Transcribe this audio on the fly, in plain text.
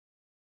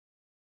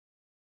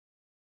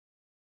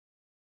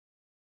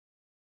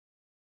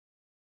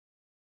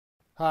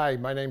Hi,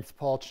 my name's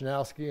Paul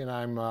Chojnowski, and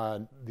I'm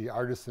the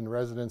artist in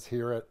residence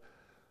here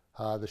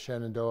at the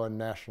Shenandoah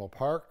National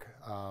Park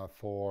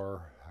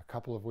for a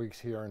couple of weeks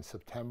here in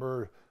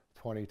September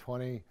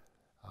 2020.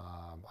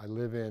 I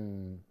live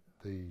in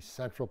the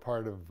central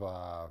part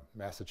of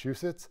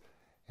Massachusetts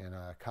in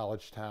a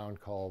college town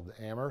called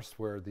Amherst,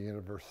 where the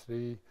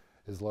university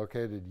is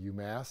located,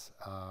 UMass.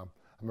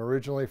 I'm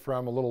originally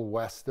from a little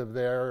west of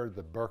there,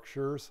 the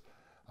Berkshires,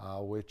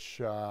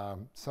 which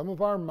some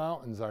of our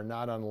mountains are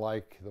not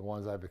unlike the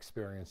ones I've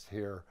experienced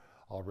here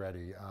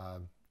already,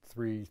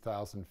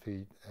 3,000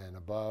 feet and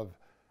above.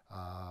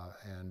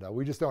 And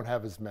we just don't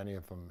have as many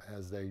of them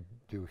as they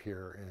do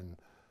here in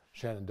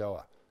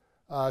Shenandoah.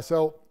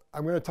 So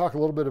I'm going to talk a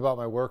little bit about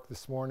my work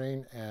this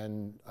morning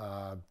and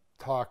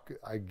talk,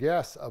 I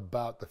guess,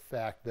 about the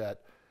fact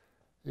that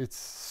it's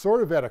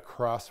sort of at a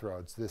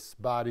crossroads, this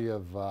body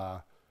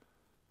of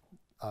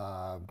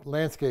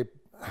landscape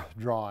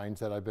drawings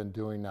that I've been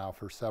doing now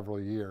for several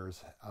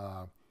years.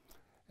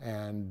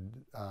 And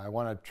I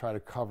want to try to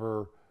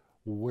cover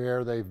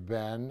where they've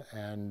been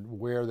and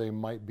where they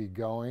might be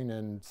going,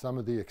 and some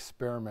of the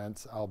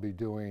experiments I'll be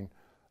doing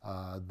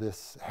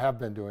have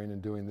been doing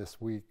and doing this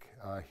week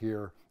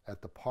here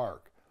at the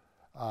park.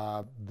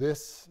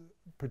 This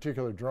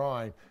particular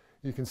drawing,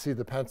 you can see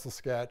the pencil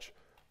sketch,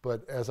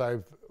 but as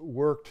I've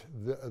worked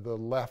the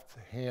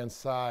left-hand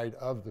side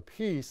of the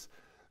piece,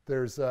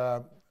 there's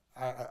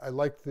I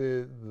like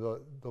the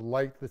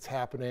light that's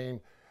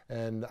happening,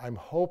 and I'm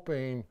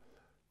hoping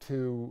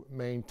to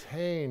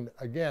maintain,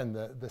 again,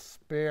 the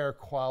spare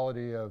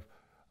quality of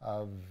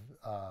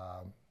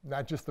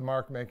not just the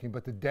mark making,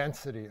 but the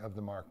density of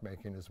the mark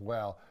making as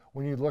well.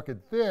 When you look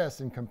at this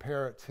and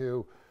compare it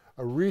to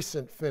a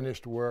recent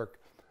finished work,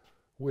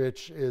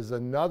 which is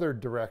another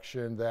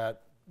direction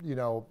that, you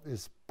know,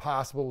 is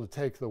possible to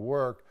take the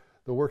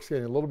work's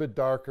getting a little bit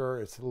darker.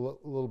 It's a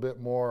little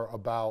bit more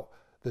about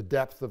the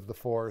depth of the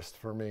forest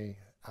for me,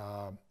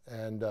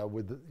 and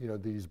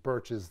with these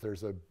birches,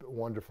 there's a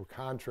wonderful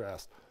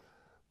contrast.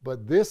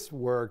 But this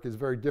work is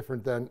very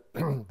different than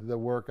the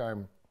work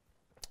I'm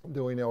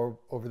doing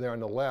over there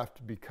on the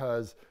left,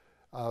 because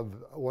of,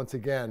 once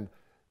again,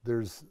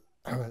 there's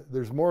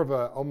more of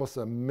almost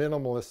a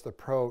minimalist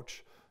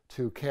approach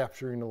to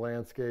capturing the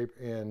landscape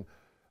in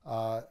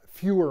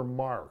fewer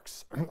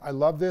marks. I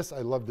love this. I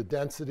love the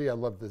density. I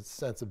love the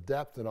sense of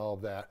depth and all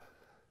of that.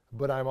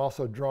 But I'm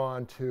also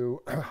drawn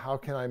to how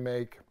can I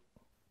make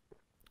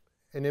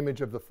an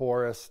image of the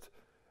forest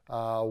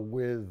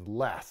with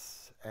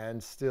less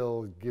and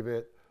still give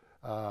it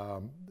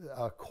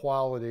a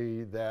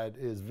quality that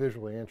is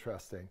visually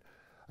interesting.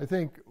 I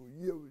think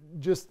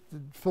just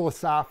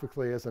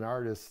philosophically as an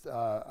artist,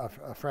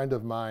 a friend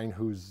of mine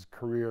whose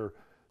career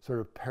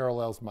sort of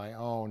parallels my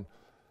own,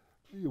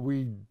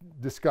 we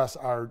discuss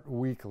art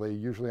weekly,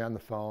 usually on the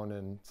phone,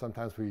 and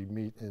sometimes we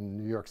meet in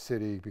New York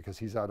City because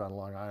he's out on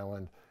Long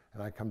Island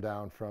and I come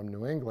down from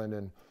New England,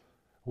 and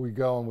we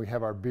go and we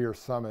have our beer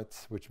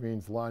summits, which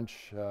means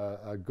lunch,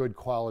 a good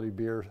quality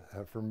beer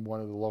from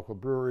one of the local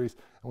breweries,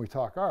 and we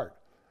talk art.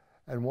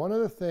 And one of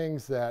the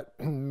things that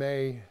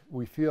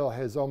we feel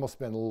has almost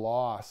been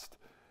lost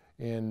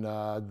in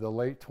the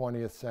late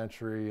 20th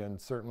century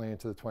and certainly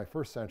into the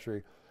 21st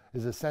century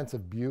is a sense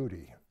of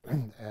beauty.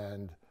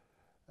 And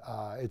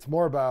it's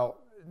more about,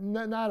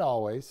 not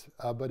always,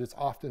 but it's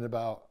often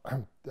about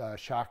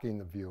shocking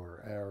the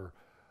viewer, or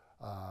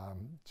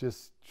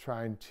just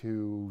trying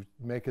to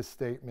make a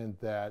statement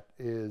that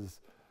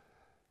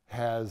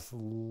has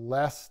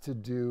less to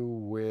do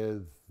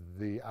with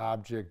the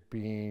object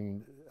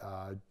being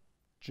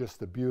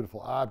just a beautiful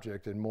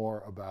object and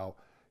more about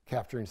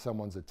capturing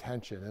someone's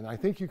attention. And I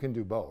think you can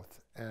do both.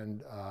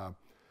 And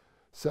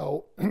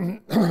so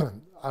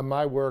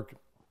my work,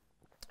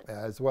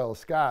 as well as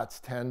Scott's,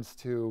 tends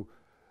to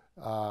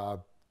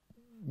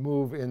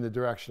move in the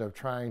direction of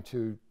trying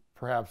to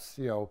perhaps,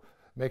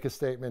 make a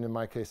statement, in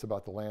my case,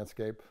 about the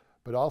landscape,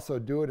 but also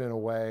do it in a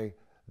way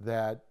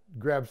that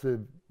grabs the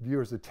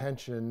viewer's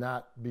attention,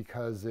 not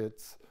because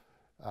it's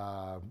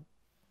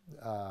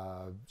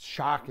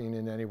shocking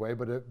in any way,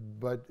 but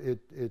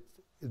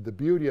the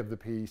beauty of the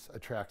piece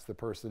attracts the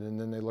person, and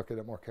then they look at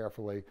it more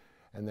carefully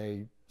and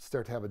they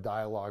start to have a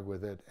dialogue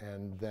with it,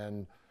 and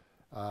then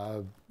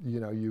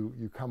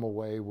you come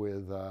away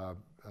with the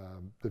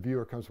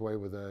viewer comes away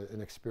with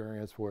an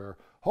experience where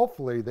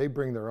hopefully they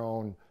bring their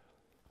own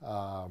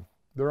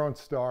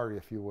story,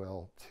 if you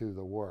will, to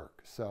the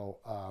work. So,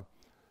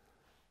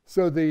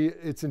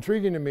 it's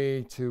intriguing to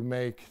me to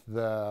make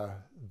the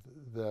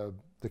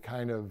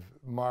kind of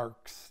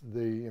marks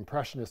the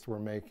Impressionists were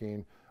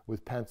making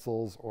with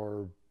pencils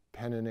or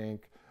pen and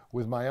ink,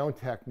 with my own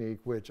technique,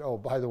 which, oh,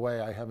 by the way,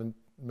 I haven't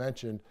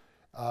mentioned.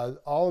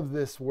 All of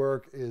this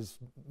work is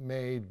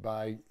made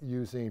by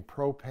using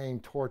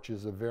propane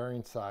torches of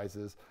varying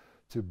sizes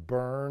to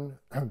burn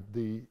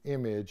the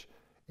image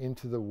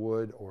into the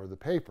wood or the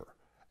paper.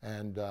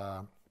 And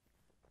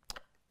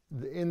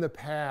in the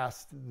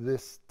past,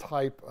 this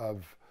type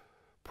of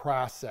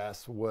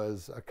process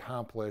was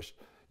accomplished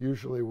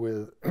usually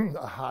with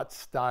a hot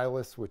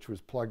stylus, which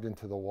was plugged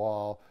into the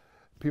wall,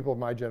 people of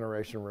my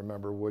generation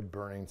remember wood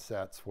burning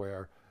sets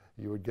where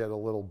you would get a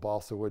little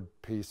balsa wood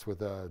piece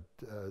with a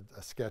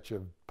sketch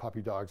of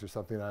puppy dogs or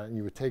something on it, and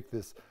you would take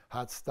this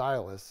hot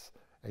stylus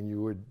and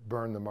you would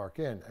burn the mark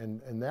in.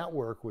 And that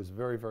work was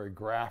very, very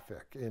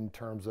graphic in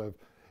terms of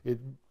it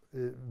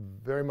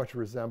very much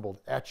resembled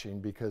etching,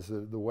 because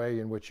the way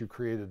in which you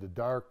created a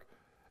dark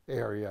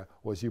area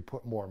was you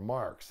put more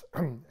marks.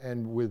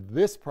 And with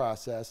this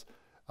process,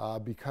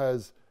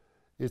 because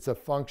it's a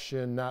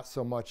function not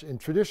so much, in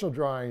traditional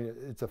drawing,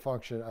 it's a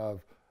function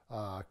of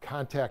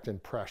contact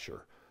and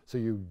pressure. So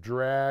you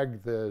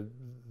drag the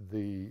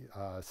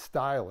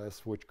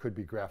stylus, which could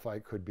be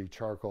graphite, could be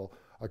charcoal,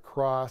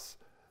 across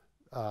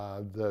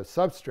the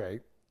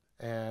substrate,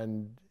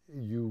 and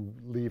you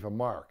leave a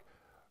mark.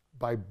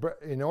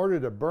 In order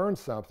to burn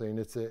something,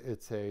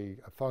 it's a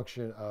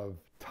function of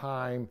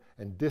time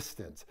and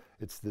distance.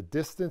 It's the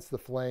distance the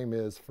flame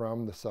is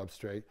from the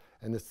substrate,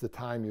 and it's the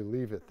time you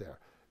leave it there.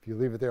 If you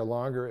leave it there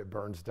longer, it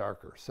burns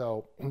darker.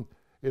 So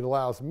it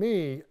allows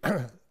me,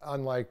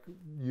 unlike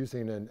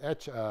using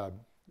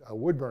a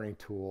wood burning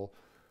tool,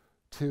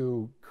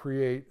 to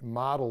create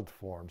modeled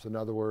forms. In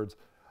other words,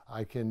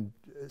 I can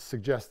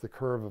suggest the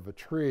curve of a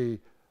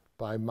tree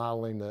by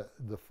modeling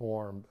the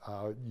form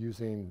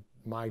using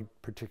my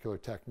particular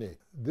technique.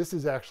 This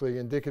is actually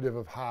indicative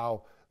of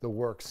how the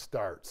work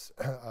starts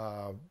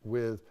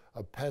with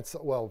a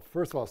pencil. Well,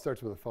 first of all, it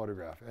starts with a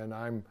photograph, and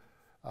a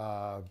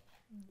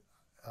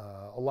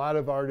lot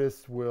of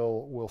artists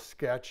will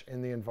sketch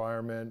in the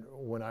environment.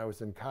 When I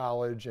was in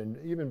college and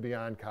even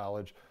beyond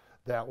college,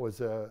 that was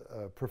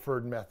a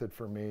preferred method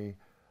for me,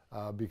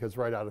 because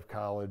right out of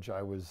college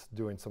I was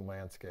doing some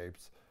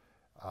landscapes,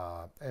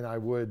 and I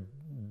would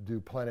do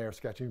plein air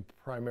sketching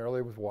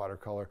primarily with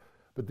watercolor.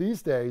 But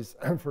these days,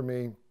 for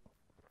me,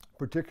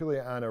 particularly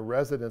on a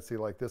residency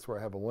like this where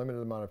I have a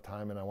limited amount of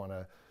time and I want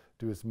to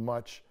do as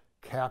much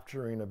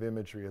capturing of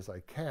imagery as I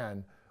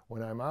can,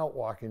 when I'm out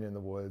walking in the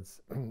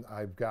woods,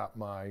 I've got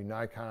my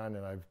Nikon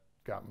and I've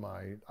got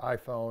my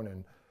iPhone,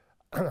 and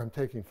I'm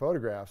taking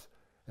photographs.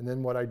 And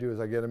then what I do is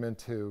I get them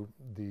into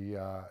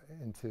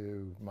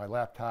my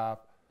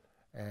laptop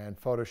and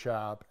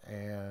Photoshop,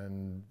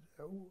 and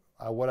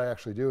what I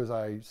actually do is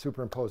I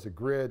superimpose a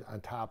grid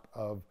on top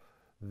of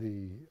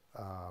the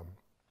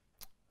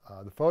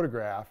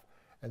photograph,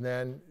 and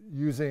then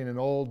using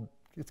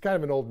it's kind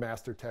of an old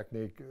master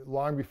technique,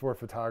 long before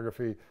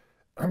photography.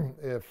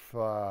 If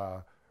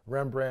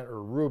Rembrandt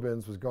or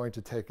Rubens was going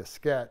to take a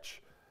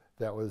sketch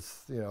that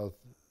was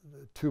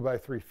 2 by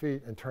 3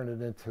 feet and turn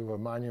it into a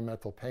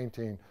monumental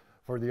painting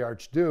for the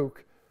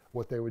Archduke,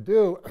 what they would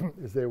do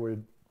is they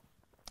would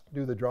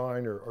do the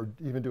drawing or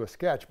even do a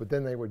sketch, but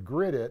then they would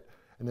grid it,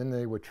 and then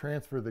they would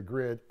transfer the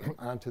grid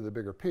onto the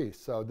bigger piece.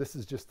 So this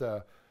is just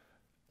a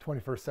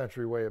 21st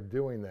century way of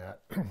doing that.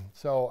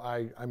 So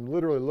I'm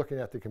literally looking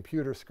at the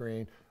computer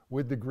screen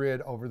with the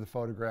grid over the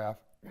photograph,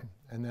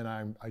 and then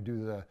I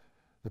do the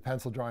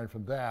pencil drawing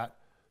from that.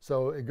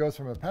 So it goes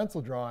from a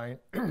pencil drawing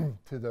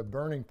to the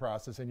burning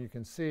process, and you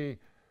can see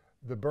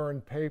the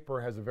burned paper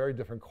has a very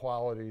different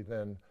quality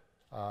than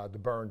the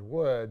burned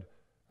wood.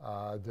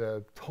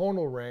 The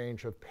tonal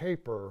range of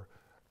paper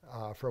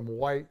from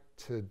white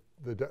to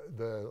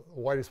the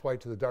whitest white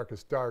to the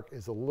darkest dark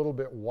is a little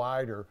bit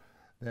wider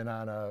than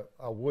on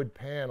a wood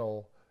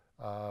panel,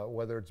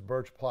 whether it's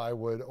birch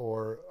plywood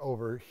or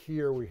over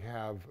here we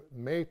have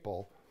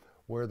maple,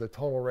 where the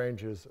tonal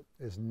range is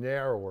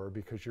narrower,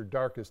 because your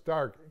darkest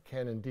dark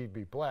can indeed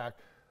be black,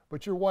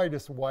 but your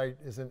whitest white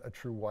isn't a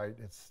true white.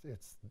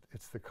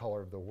 It's the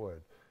color of the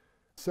wood.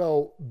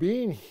 So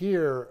being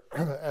here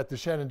at the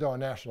Shenandoah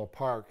National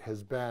Park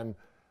has been,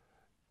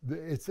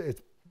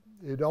 it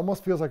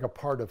almost feels like a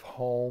part of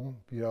home.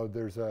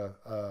 There's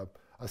a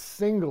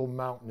single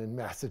mountain in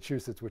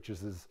Massachusetts which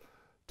is as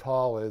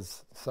tall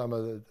as some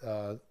of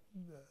the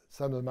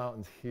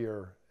mountains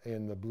here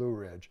in the Blue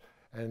Ridge,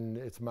 and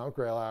it's Mount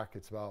Greylock.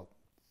 It's about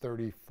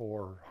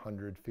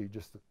 3,400 feet,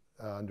 just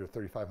under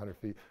 3,500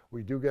 feet.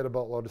 We do get a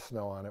boatload of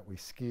snow on it. We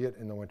ski it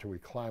in the winter. We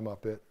climb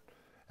up it,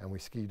 and we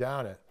ski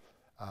down it.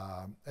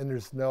 And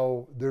there's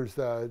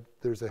a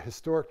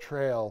historic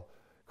trail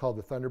called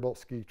the Thunderbolt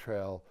Ski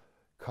Trail,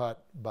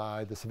 cut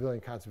by the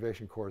Civilian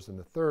Conservation Corps in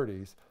the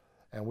 30s,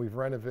 and we've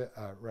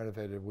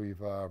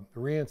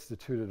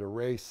reinstituted a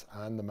race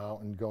on the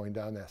mountain going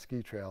down that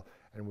ski trail,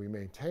 and we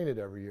maintain it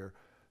every year.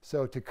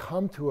 So to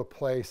come to a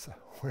place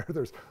where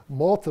there's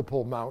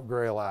multiple Mount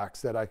Greylocks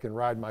that I can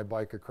ride my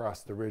bike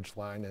across the ridge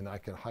line and I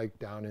can hike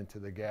down into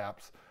the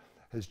gaps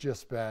has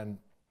just been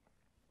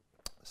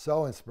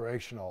so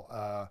inspirational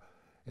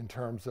in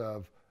terms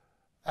of,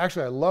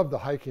 actually I love the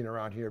hiking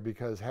around here,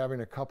 because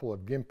having a couple of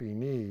gimpy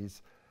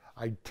knees,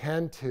 I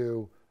tend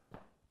to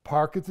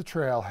park at the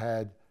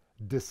trailhead,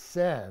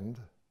 descend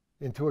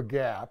into a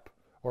gap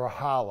or a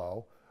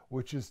hollow,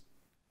 which is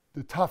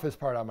the toughest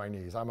part on my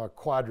knees. I'm a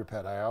quadruped.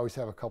 I always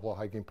have a couple of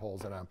hiking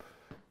poles, and I'm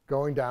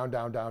going down,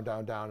 down, down,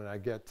 down, down, and I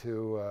get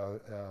to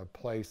a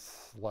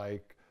place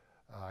like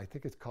I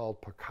think it's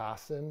called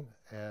Pocassin,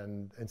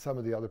 and some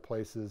of the other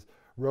places,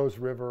 Rose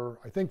River.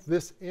 I think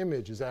this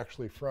image is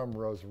actually from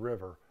Rose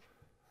River,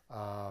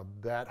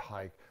 that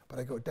hike. But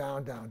I go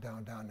down, down,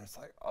 down, down, and it's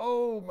like,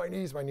 oh, my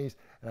knees, my knees.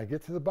 And I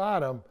get to the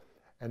bottom,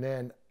 and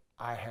then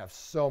I have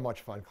so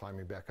much fun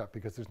climbing back up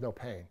because there's no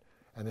pain.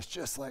 And it's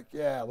just like,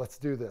 yeah, let's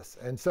do this.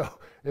 And so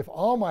if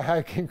all my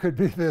hiking could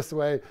be this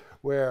way,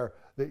 where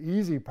the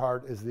easy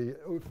part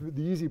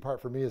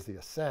for me is the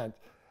ascent,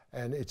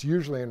 and it's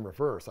usually in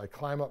reverse. I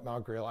climb up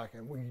Mount Greylock,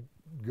 and we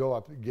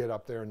get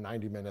up there in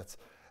 90 minutes.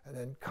 And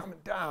then coming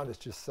down is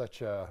just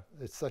such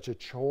a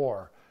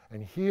chore.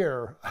 And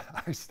here,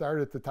 I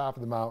start at the top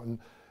of the mountain,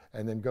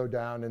 and then go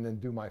down, and then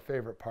do my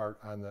favorite part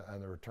on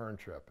the return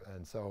trip.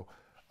 And so,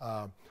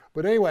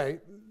 but anyway,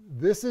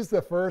 this is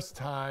the first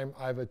time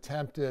I've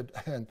attempted,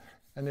 and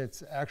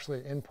it's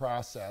actually in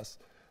process.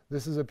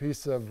 This is a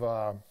piece of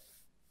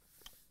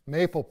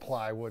maple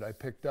plywood I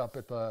picked up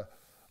at the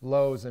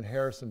Lowe's in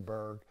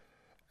Harrisonburg.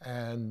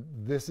 And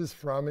this is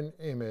from an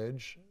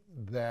image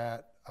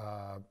that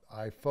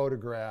I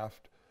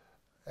photographed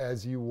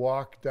as you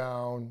walk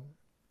down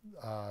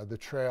the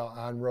trail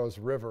on Rose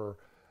River.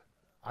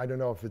 I don't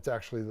know if it's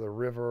actually the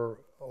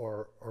river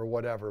or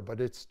whatever, but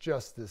it's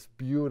just this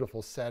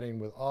beautiful setting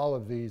with all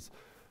of these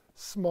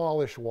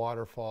smallish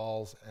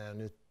waterfalls.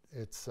 And it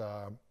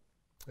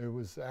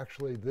was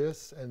actually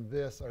this and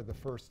this are the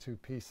first two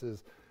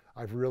pieces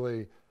I've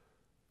really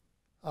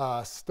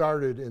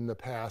started in the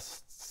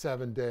past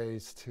 7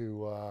 days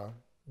to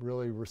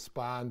really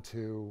respond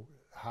to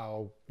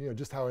how,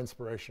 just how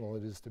inspirational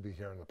it is to be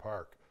here in the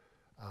park.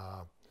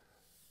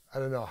 I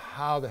don't know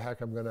how the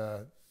heck I'm going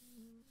to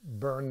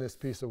burn this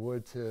piece of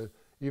wood to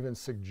even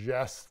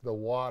suggest the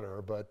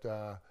water, but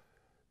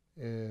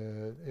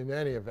in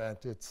any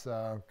event, it's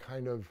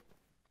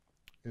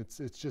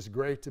it's just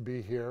great to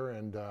be here,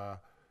 and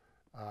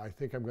I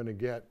think I'm going to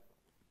get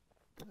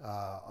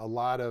a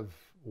lot of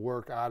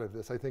work out of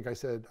this. I think I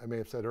may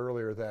have said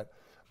earlier that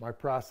my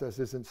process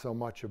isn't so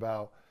much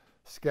about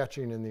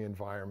sketching in the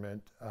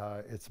environment.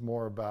 It's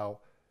more about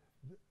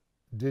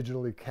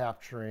digitally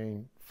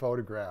capturing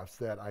photographs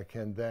that I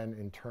can then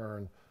in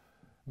turn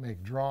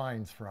make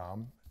drawings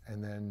from,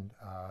 and then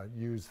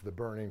use the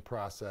burning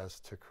process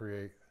to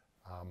create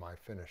my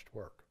finished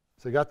work.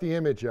 So I got the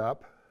image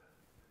up,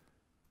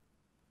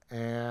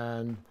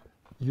 and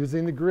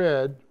using the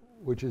grid,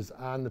 which is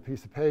on the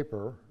piece of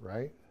paper,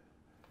 right?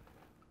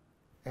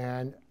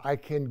 And I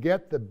can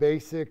get the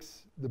basic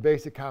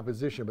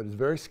composition, but it's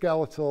very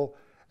skeletal,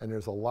 and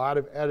there's a lot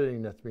of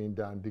editing that's being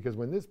done, because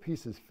when this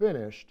piece is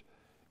finished,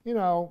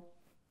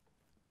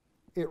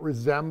 it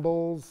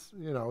resembles,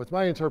 it's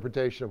my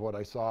interpretation of what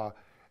I saw.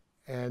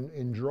 And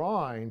in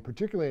drawing,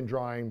 particularly in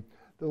drawing,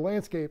 the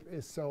landscape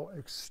is so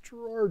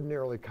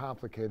extraordinarily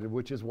complicated,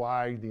 which is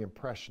why the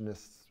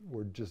Impressionists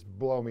would just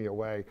blow me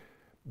away,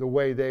 the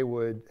way they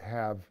would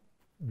have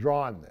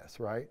drawn this,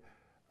 right?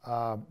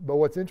 But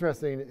what's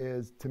interesting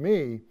is, to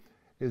me,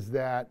 is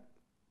that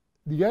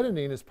the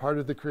editing is part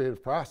of the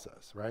creative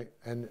process, right?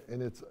 And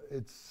it's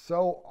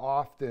so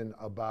often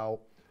about,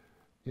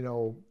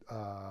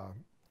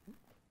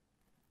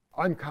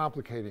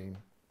 uncomplicating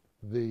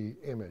the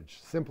image,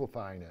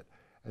 simplifying it.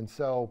 And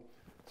so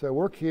I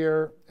work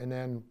here, and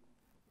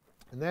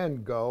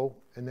then go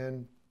and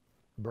then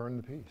burn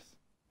the piece.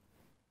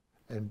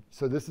 And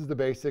so this is the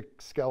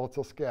basic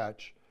skeletal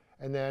sketch,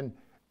 and then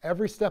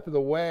every step of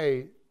the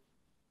way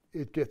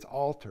it gets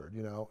altered,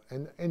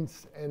 and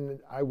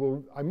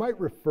I might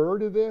refer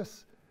to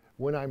this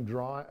when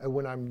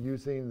I'm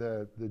using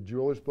the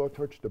jeweler's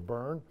blowtorch to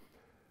burn,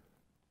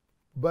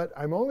 but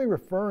I'm only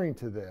referring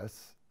to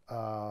this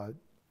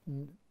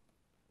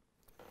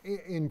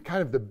in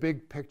kind of the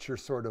big picture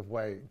sort of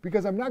way,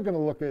 because I'm not going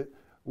to look at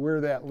where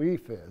that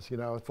leaf is.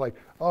 It's like,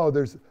 oh,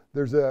 there's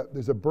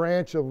a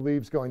branch of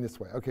leaves going this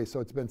way. Okay, so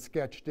it's been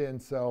sketched in.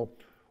 So,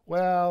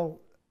 well,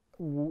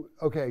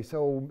 okay,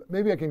 so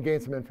maybe I can gain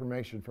some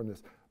information from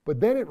this. But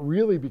then it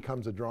really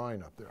becomes a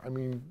drawing up there. I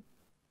mean,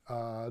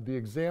 the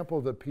example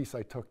of the piece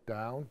I took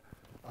down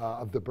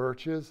of the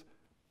birches,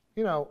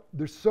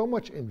 there's so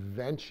much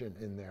invention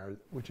in there,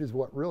 which is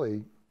what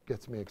really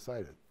gets me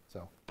excited.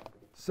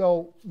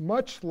 So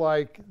much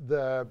like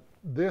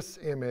this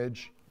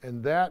image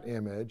and that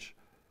image,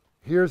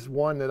 here's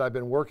one that I've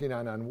been working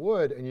on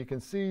wood, and you can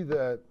see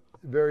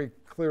very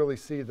clearly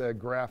see the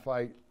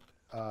graphite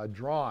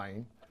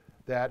drawing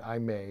that I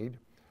made,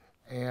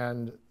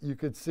 and you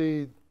could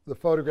see the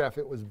photograph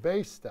it was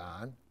based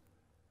on.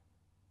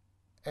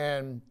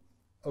 And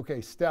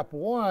okay, step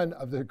one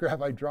of the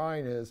graphite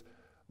drawing is,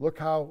 look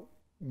how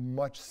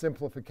much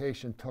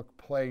simplification took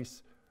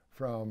place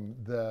from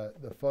the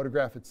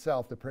photograph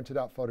itself, the printed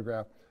out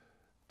photograph,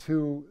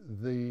 to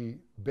the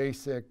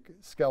basic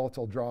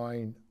skeletal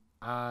drawing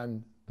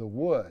on the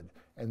wood.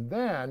 And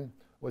then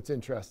what's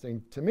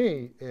interesting to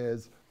me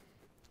is,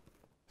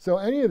 so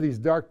any of these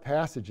dark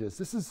passages,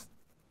 this is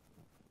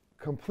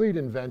complete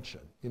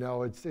invention.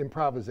 It's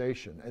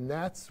improvisation. And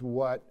that's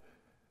what,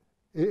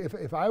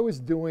 if I was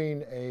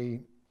doing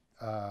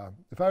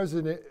if I was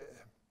in it,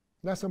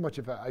 not so much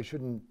if I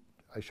shouldn't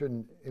I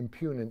shouldn't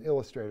impugn an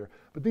illustrator.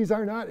 But these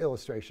are not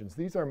illustrations.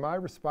 These are my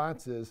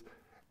responses,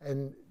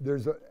 and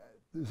there's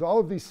all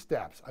of these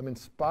steps. I'm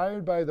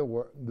inspired by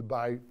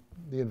the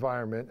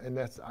environment, and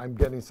I'm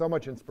getting so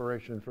much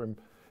inspiration from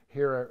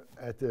here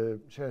at the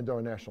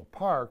Shenandoah National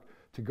Park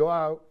to go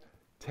out,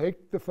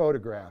 take the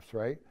photographs,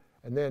 right,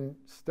 and then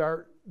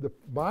start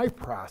my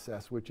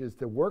process, which is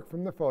to work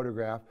from the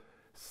photograph,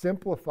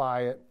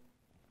 simplify it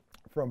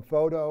from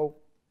photo,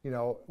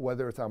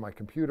 whether it's on my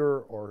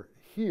computer or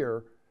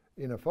here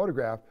in a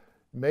photograph,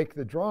 make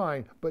the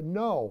drawing, but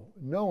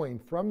knowing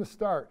from the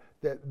start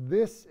that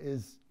this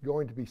is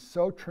going to be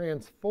so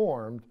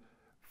transformed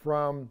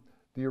from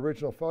the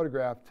original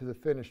photograph to the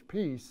finished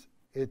piece,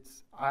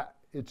 it's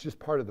just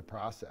part of the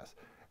process.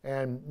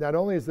 And not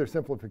only is there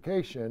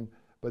simplification,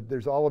 but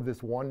there's all of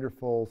this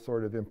wonderful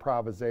sort of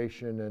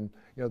improvisation and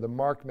the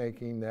mark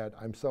making that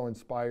I'm so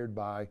inspired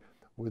by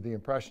with the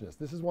Impressionists.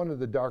 This is one of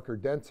the darker,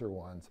 denser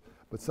ones,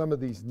 but some of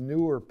these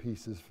newer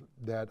pieces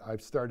that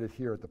I've started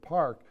here at the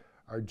park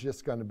are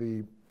just going to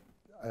be,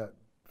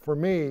 for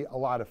me, a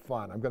lot of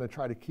fun. I'm going to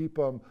try to keep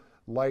them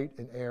light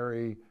and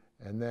airy,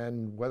 and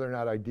then whether or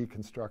not I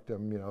deconstruct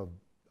them,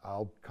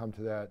 I'll come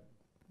to that,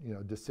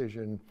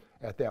 decision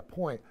at that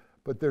point.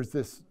 But there's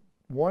this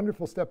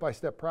wonderful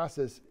step-by-step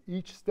process.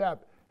 Each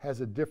step has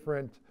a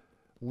different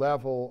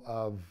level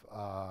of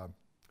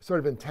sort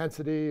of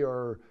intensity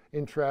or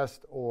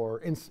interest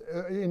or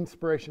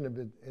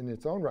inspiration in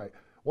its own right.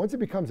 Once it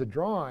becomes a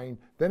drawing,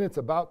 then it's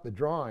about the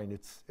drawing.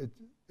 It's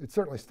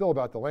certainly still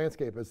about the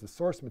landscape as the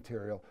source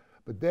material,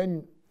 but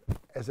then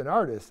as an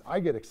artist, I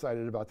get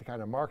excited about the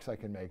kind of marks I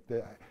can make,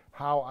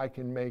 how I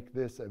can make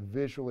this a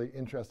visually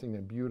interesting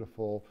and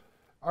beautiful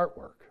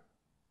artwork.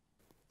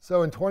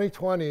 So in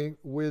 2020,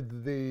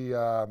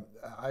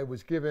 I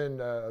was given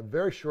a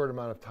very short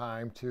amount of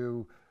time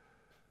to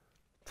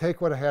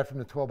take what I had from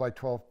the 12 by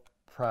 12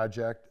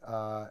 project,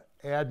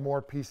 add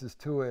more pieces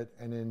to it,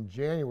 and in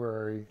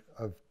January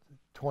of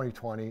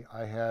 2020,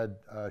 I had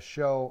a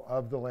show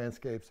of the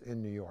landscapes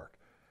in New York.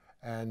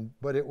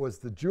 But it was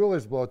the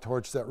jeweler's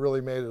blowtorch that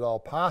really made it all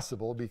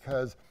possible,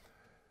 because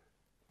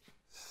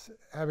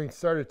having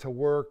started to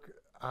work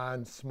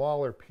on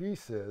smaller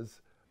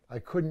pieces, I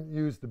couldn't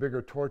use the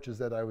bigger torches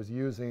that I was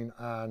using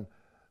on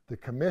the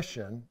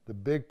commission, the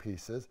big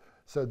pieces.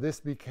 So this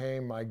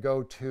became my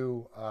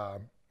go-to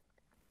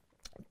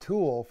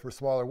tool for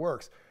smaller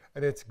works.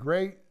 And it's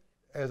great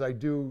as I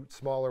do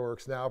smaller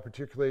works now,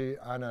 particularly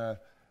on a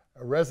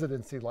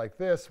residency like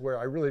this, where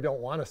I really don't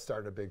want to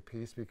start a big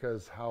piece,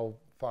 because how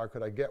far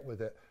could I get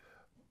with it?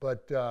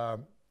 But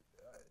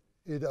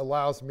it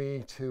allows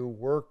me to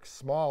work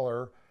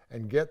smaller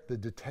and get the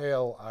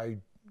detail I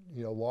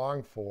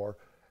long for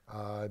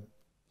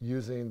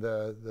using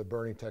the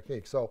burning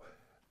technique. So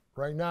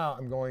right now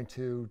I'm going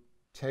to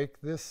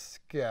take this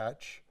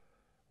sketch,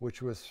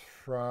 which was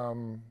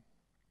from,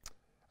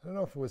 I don't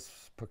know if it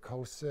was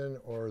Pocosin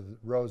or the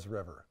Rose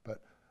River,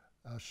 but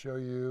I'll show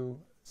you.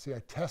 See,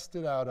 I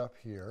tested out up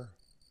here,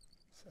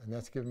 and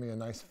that's giving me a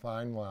nice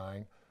fine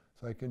line.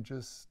 So I can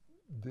just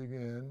dig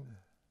in.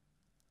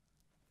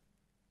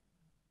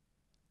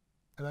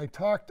 And I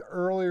talked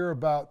earlier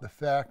about the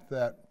fact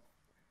that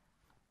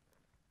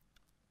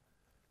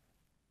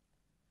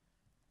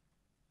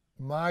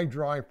my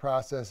drawing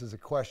process is a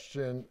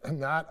question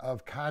not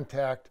of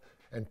contact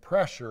and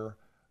pressure,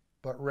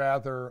 but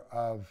rather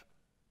of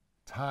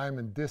time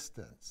and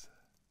distance.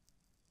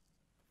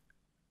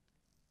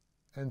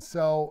 And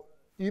so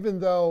even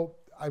though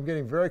I'm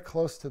getting very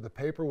close to the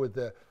paper with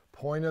the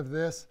point of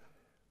this,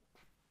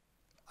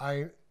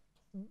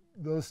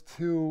 those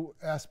two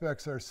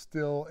aspects are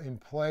still in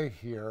play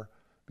here,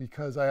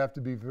 because I have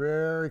to be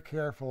very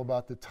careful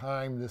about the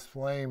time this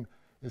flame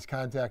is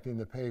contacting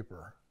the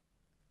paper.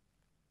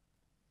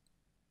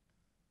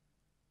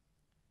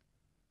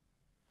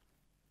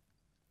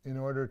 In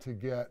order to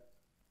get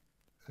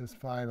this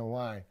final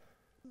line.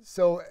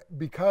 So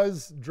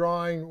because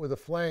drawing with a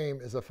flame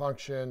is a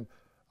function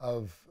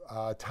of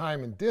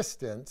time and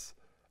distance,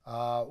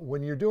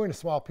 when you're doing a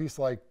small piece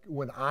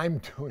when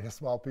I'm doing a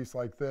small piece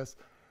like this,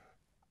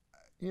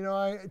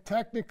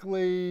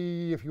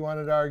 technically, if you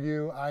wanted to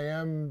argue, I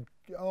am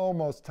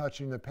almost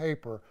touching the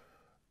paper,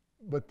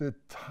 but the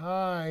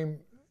time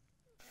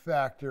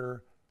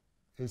factor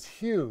is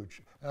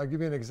huge. And I'll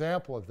give you an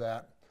example of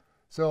that.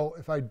 So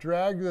if I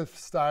drag the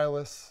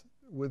stylus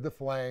with the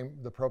flame,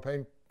 the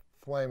propane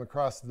flame,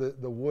 across the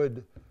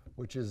wood,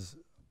 which is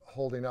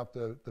holding up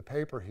the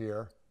paper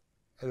here,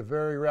 at a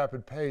very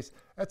rapid pace,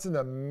 that's an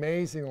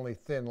amazingly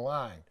thin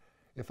line.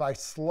 If I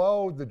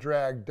slow the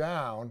drag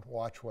down,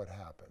 watch what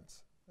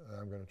happens.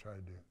 I'm going to try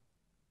to do.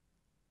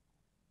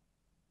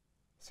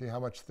 See how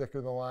much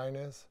thicker the line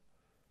is?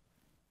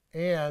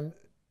 And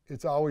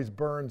it always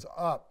burns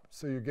up,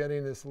 so you're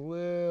getting this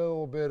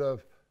little bit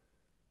of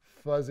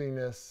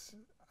fuzziness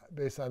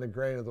based on the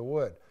grain of the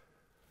wood.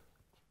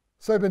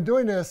 So I've been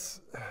doing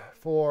this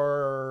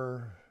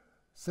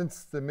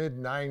since the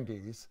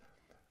mid-90s.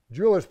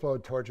 Jeweler's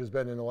blowtorch has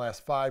been in the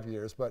last 5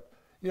 years, but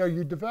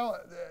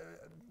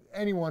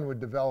anyone would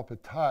develop a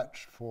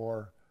touch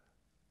for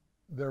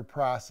their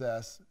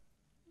process,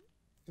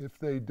 if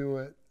they do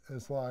it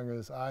as long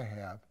as I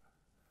have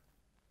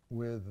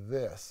with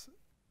this.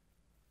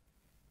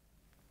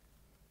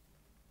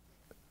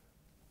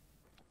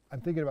 I'm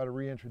thinking about a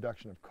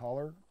reintroduction of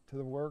color to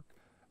the work.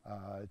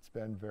 It's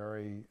been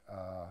very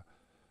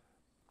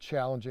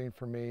challenging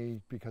for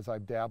me because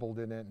I've dabbled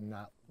in it and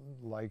not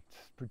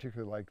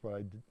particularly liked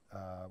what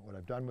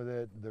I've done with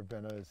it. There have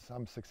been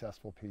some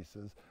successful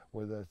pieces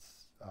where the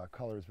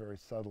color is very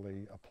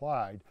subtly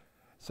applied.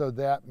 So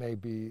that may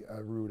be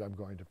a route I'm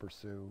going to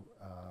pursue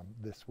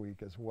this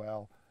week as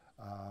well.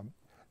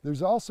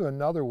 There's also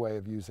another way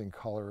of using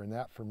color, and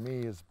that for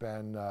me has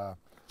been,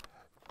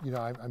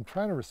 I'm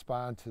trying to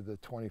respond to the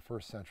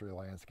 21st century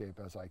landscape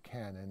as I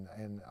can,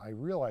 and I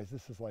realize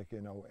this is like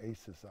an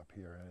oasis up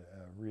here,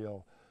 a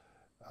real,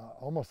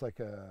 almost like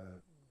to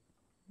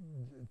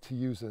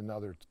use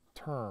another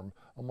term,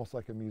 almost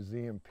like a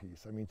museum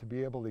piece. I mean, to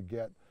be able to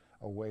get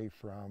away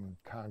from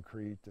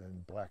concrete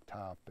and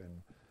blacktop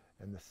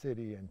and the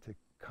city and to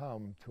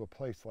come to a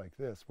place like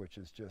this, which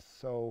is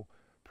just so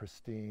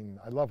pristine.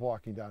 I love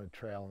walking down a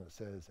trail and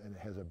it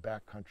has a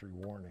backcountry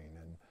warning,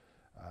 and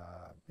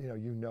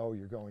you know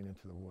you're going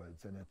into the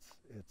woods, and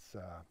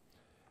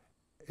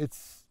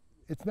it's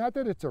not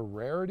that it's a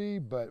rarity,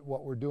 but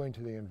what we're doing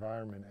to the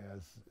environment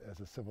as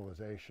a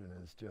civilization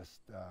is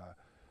just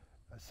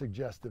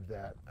suggestive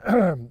that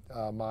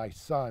my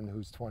son,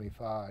 who's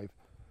 25,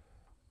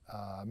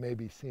 may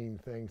be seeing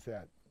things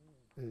that,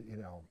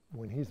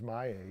 when he's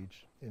my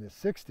age, in his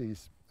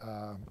 60s,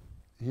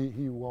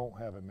 he won't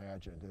have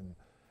imagined, and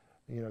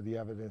the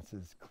evidence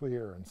is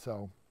clear. And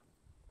so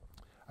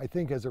I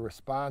think as a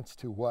response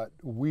to what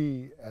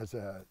we as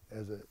the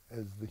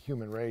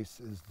human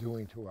race is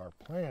doing to our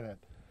planet,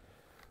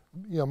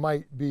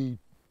 might be,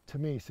 to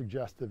me,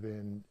 suggestive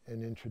in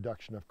an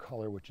introduction of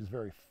color, which is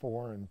very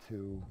foreign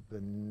to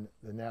the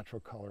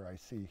natural color I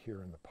see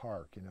here in the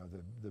park.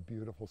 The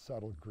beautiful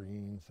subtle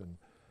greens and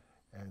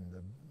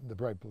the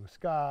bright blue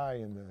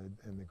sky and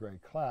the gray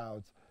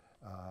clouds.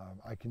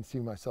 I can see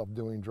myself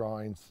doing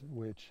drawings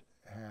which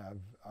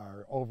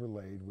are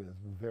overlaid with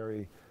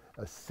very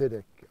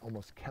acidic,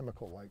 almost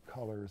chemical-like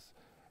colors,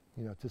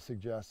 to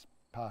suggest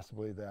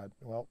possibly that,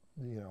 well,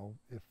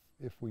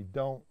 if we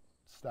don't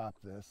stop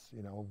this,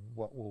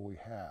 what will we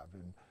have,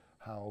 and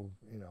how,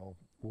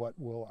 what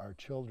will our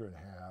children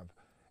have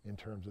in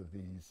terms of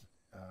these,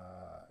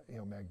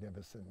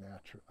 magnificent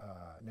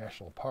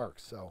national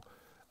parks. So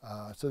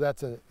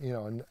that's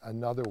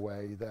another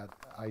way that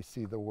I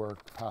see the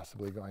work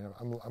possibly going.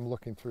 I'm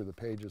looking through the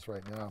pages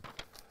right now.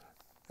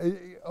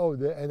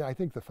 And I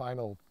think the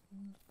final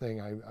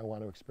thing I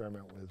want to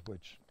experiment with,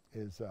 which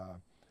is a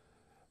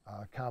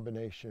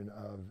combination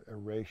of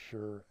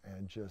erasure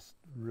and just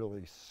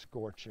really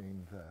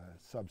scorching the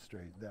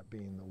substrate, that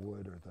being the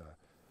wood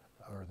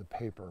or the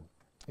paper.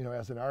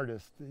 As an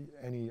artist,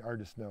 any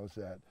artist knows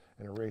that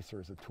an eraser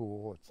is a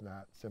tool. It's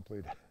not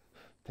simply to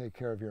take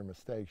care of your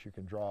mistakes. You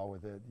can draw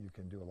with it. You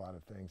can do a lot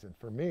of things. And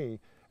for me,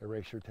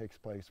 erasure takes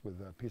place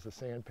with a piece of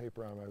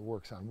sandpaper on my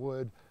works on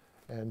wood.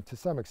 And to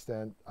some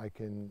extent, I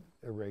can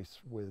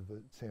erase with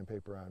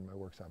sandpaper on my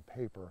works on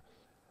paper.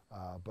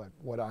 But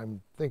what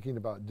I'm thinking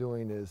about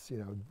doing is,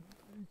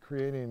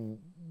 creating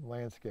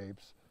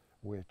landscapes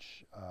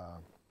which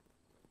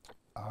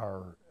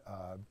are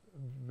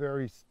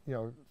very,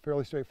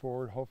 fairly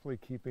straightforward, hopefully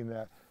keeping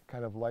that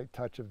kind of light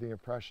touch of the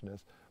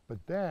Impressionist, but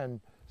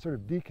then sort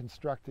of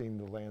deconstructing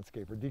the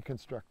landscape or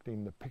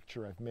deconstructing the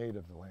picture I've made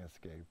of the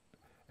landscape.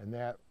 And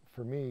that,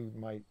 for me,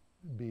 might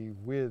be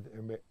with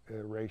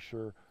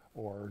erasure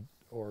or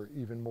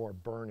even more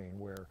burning,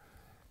 where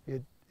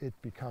it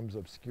becomes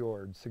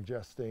obscured,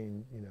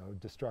 suggesting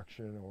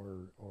destruction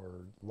or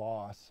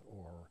loss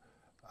or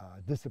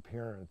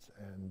disappearance.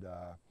 And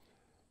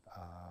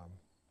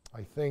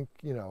I think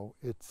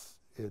it's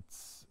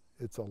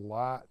a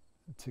lot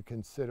to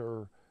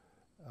consider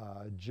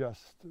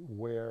just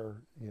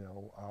where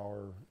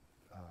our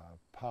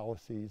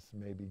policies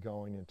may be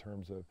going in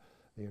terms of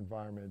the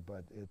environment,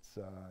 but it's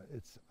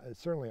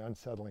certainly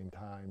unsettling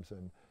times,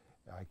 and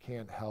I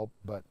can't help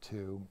but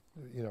to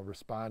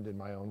respond in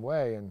my own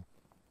way, and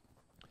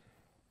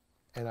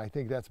I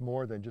think that's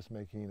more than just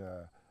making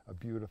a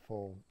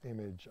beautiful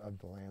image of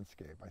the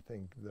landscape. I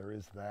think there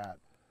is that,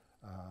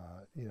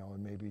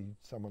 and maybe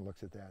someone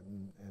looks at that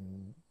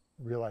and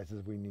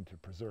realizes we need to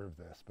preserve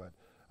this, but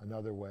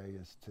another way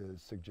is to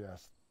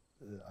suggest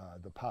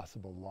the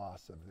possible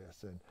loss of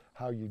this, and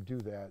how you do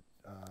that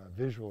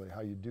visually,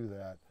 how you do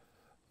that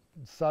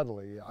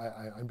subtly.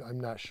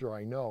 I'm not sure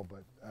I know,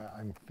 but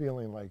I'm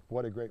feeling like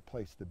what a great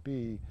place to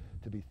be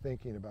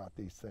thinking about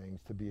these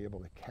things, to be able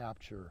to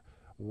capture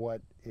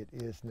what it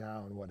is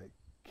now and what it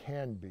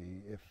can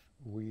be if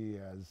we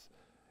as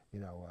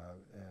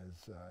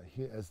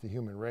the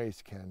human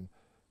race can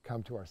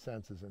come to our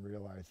senses and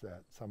realize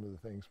that some of the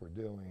things we're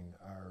doing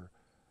are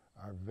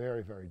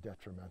very, very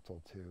detrimental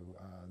to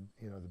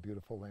the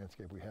beautiful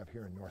landscape we have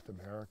here in North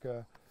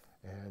America,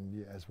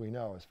 and as we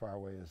know, as far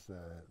away as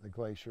the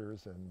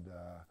glaciers. And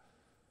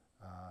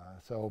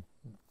so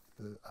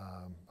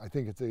I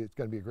think it's going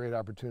to be a great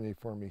opportunity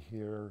for me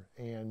here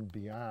and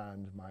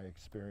beyond my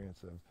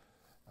experience of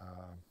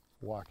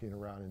walking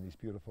around in these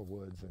beautiful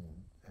woods and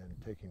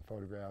taking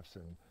photographs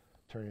and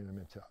turning them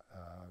into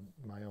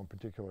my own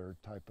particular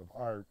type of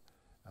art,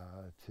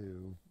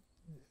 to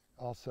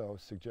also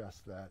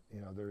suggest that,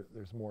 you know,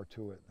 there's more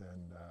to it than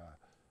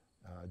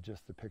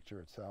just the picture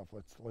itself.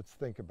 Let's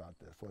think about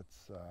this.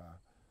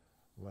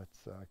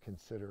 Let's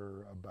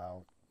consider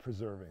about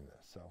preserving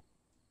this. So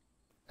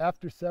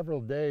after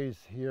several days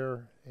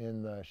here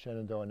in the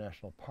Shenandoah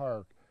National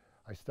Park,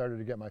 I started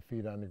to get my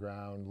feet on the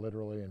ground,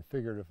 literally and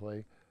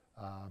figuratively,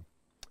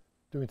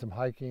 doing some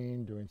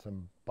hiking, doing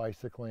some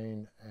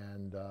bicycling,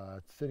 and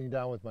sitting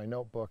down with my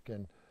notebook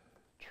and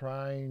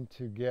trying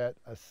to get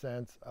a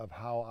sense of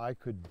how I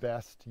could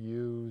best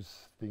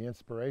use the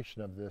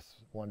inspiration of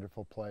this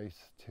wonderful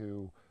place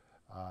to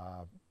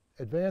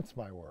advance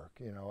my work.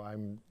 You know,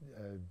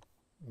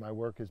 my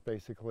work is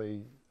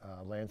basically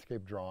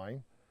landscape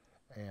drawing,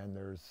 and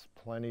there's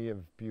plenty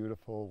of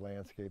beautiful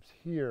landscapes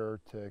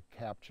here to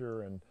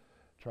capture and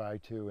try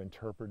to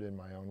interpret in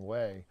my own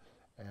way.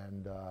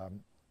 And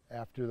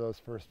after those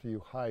first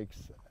few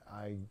hikes,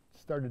 I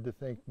started to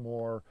think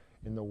more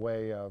in the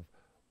way of,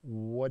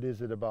 what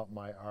is it about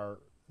my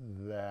art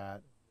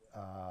that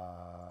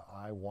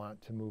I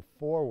want to move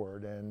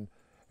forward? And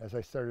as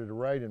I started to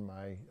write in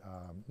my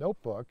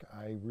notebook,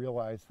 I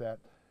realized that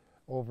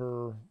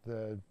over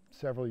the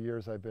several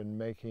years I've been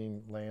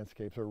making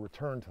landscapes, or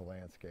return to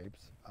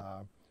landscapes,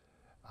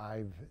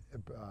 I've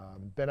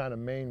been on a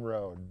main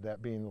road,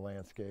 that being the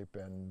landscape,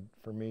 and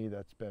for me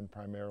that's been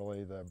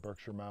primarily the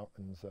Berkshire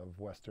Mountains of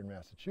western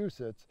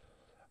Massachusetts.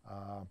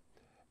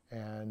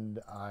 And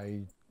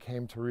I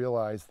came to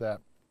realize that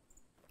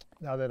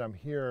now that I'm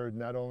here,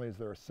 not only is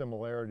there a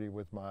similarity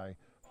with my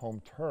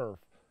home turf,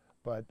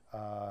 but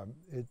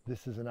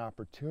this is an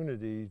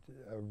opportunity,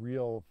 a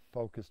real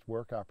focused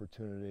work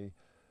opportunity,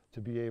 to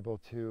be able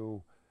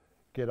to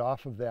get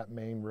off of that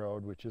main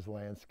road, which is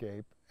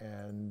landscape,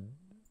 and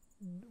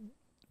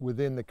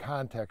within the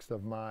context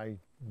of my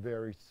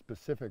very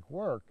specific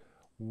work,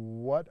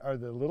 what are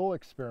the little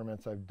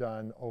experiments I've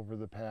done over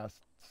the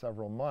past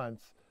several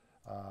months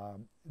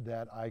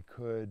that I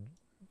could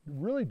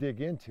really dig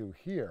into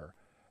here.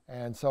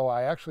 And so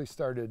I actually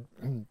started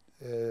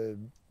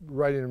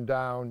writing them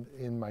down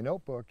in my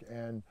notebook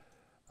and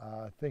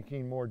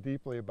thinking more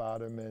deeply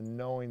about them, and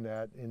knowing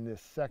that in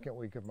this second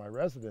week of my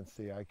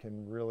residency, I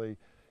can really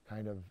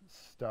kind of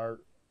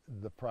start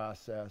the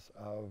process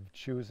of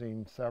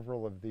choosing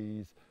several of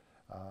these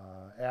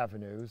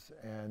avenues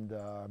and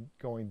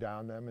going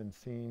down them and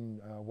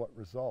seeing what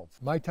results.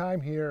 My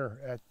time here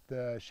at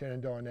the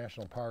Shenandoah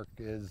National Park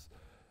has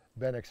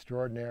been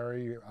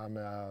extraordinary. I'm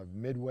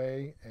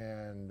midway,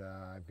 and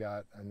I've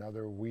got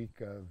another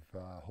week of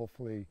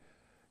hopefully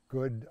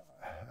good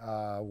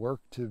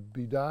work to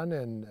be done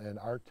and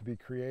art to be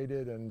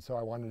created. And so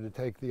I wanted to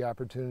take the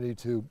opportunity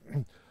to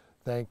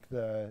thank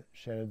the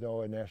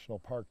Shenandoah National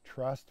Park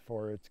Trust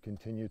for its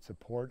continued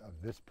support of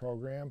this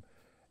program.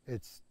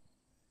 It's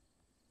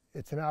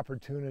an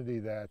opportunity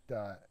that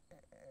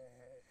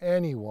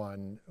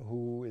anyone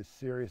who is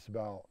serious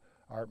about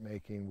art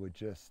making would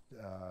just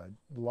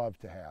love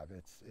to have.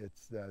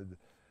 It's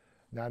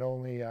not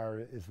only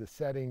is the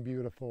setting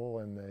beautiful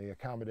and the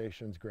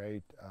accommodations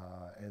great,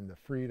 and the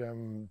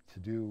freedom to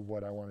do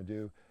what I want to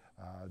do,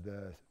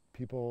 the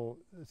people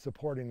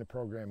supporting the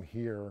program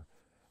here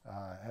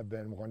have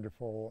been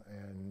wonderful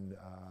and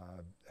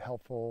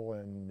helpful,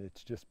 and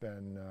it's just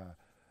been,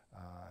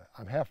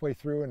 I'm halfway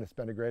through, and it's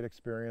been a great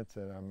experience,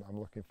 and I'm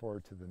looking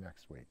forward to the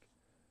next week.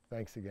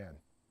 Thanks again.